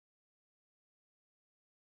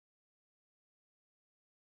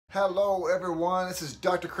Hello everyone, this is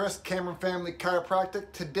Dr. Chris, Cameron Family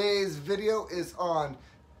Chiropractic. Today's video is on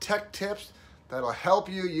tech tips that'll help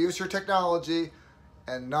you use your technology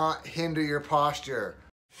and not hinder your posture.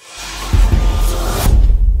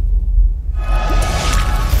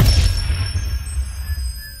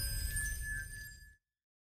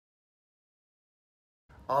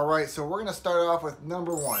 Alright, so we're going to start off with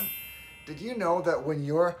number one. Did you know that when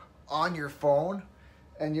you're on your phone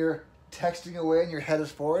and you're texting away and your head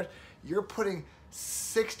is forward, you're putting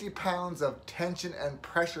 60 pounds of tension and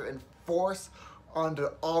pressure and force onto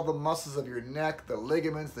all the muscles of your neck, the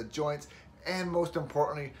ligaments, the joints, and most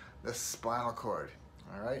importantly, the spinal cord.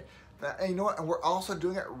 All right? And you know what? And we're also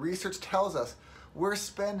doing it. Research tells us we're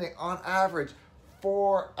spending on average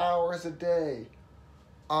 4 hours a day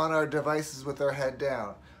on our devices with our head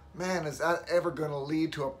down. Man, is that ever going to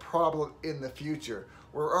lead to a problem in the future?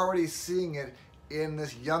 We're already seeing it in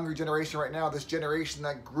this younger generation right now, this generation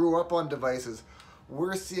that grew up on devices.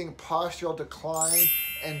 We're seeing postural decline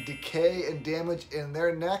and decay and damage in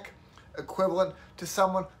their neck equivalent to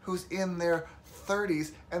someone who's in their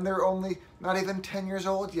 30s and they're only not even 10 years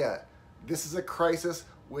old yet. This is a crisis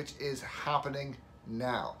which is happening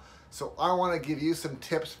now. So I want to give you some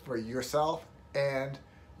tips for yourself and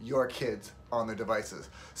your kids on their devices.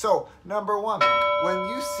 So number one, when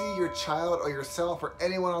you see your child or yourself or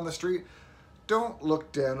anyone on the street, don't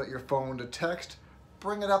look down at your phone to text.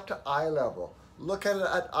 Bring it up to eye level. Look at it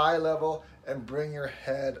at eye level and bring your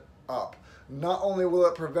head up. Not only will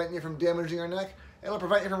it prevent you from damaging your neck, it'll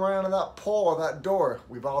prevent you from running into that pole or that door.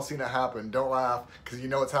 We've all seen it happen. Don't laugh, because you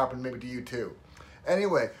know it's happened maybe to you too.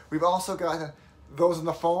 Anyway, we've also got those on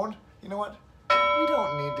the phone. You know what? You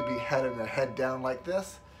don't need to be heading a head down like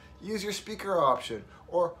this. Use your speaker option,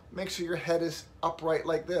 or make sure your head is upright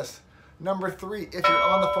like this. Number three, if you're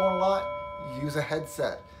on the phone a lot, use a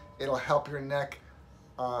headset. It'll help your neck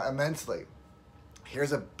immensely.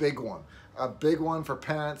 Here's a big one for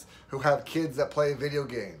parents who have kids that play video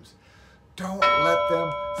games. Don't let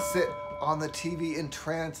them sit on the TV in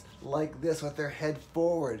trance like this with their head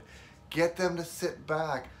forward. Get them to sit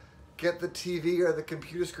back. Get the TV or the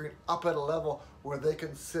computer screen up at a level where they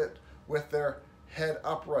can sit with their head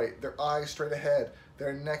upright, their eyes straight ahead,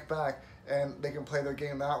 their neck back, and they can play their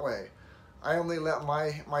game that way. I only let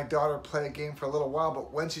my daughter play a game for a little while,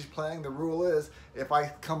 but when she's playing, the rule is if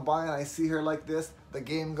I come by and I see her like this, the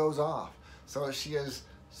game goes off. So she is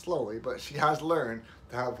slowly, but she has learned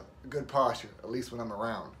to have good posture, at least when I'm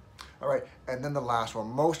around. All right, and then the last one,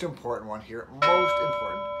 most important one here, most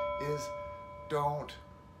important is don't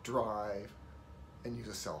drive and use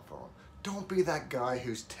a cell phone. Don't be that guy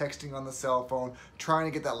who's texting on the cell phone, trying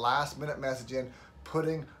to get that last minute message in,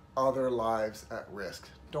 putting other lives at risk.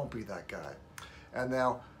 Don't be that guy. And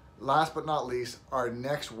now, last but not least, our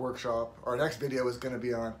next workshop, our next video is going to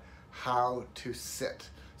be on how to sit.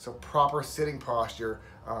 So proper sitting posture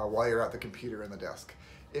while you're at the computer and the desk.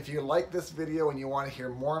 If you like this video and you want to hear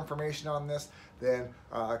more information on this, then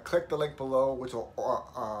click the link below, which will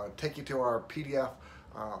take you to our PDF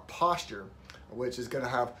posture, which is going to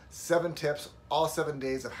have 7 tips, all 7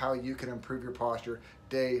 days of how you can improve your posture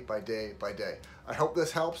day by day by day. I hope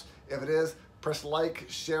this helps. If it is, press like,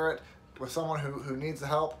 share it with someone who needs the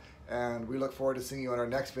help, and we look forward to seeing you in our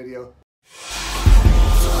next video.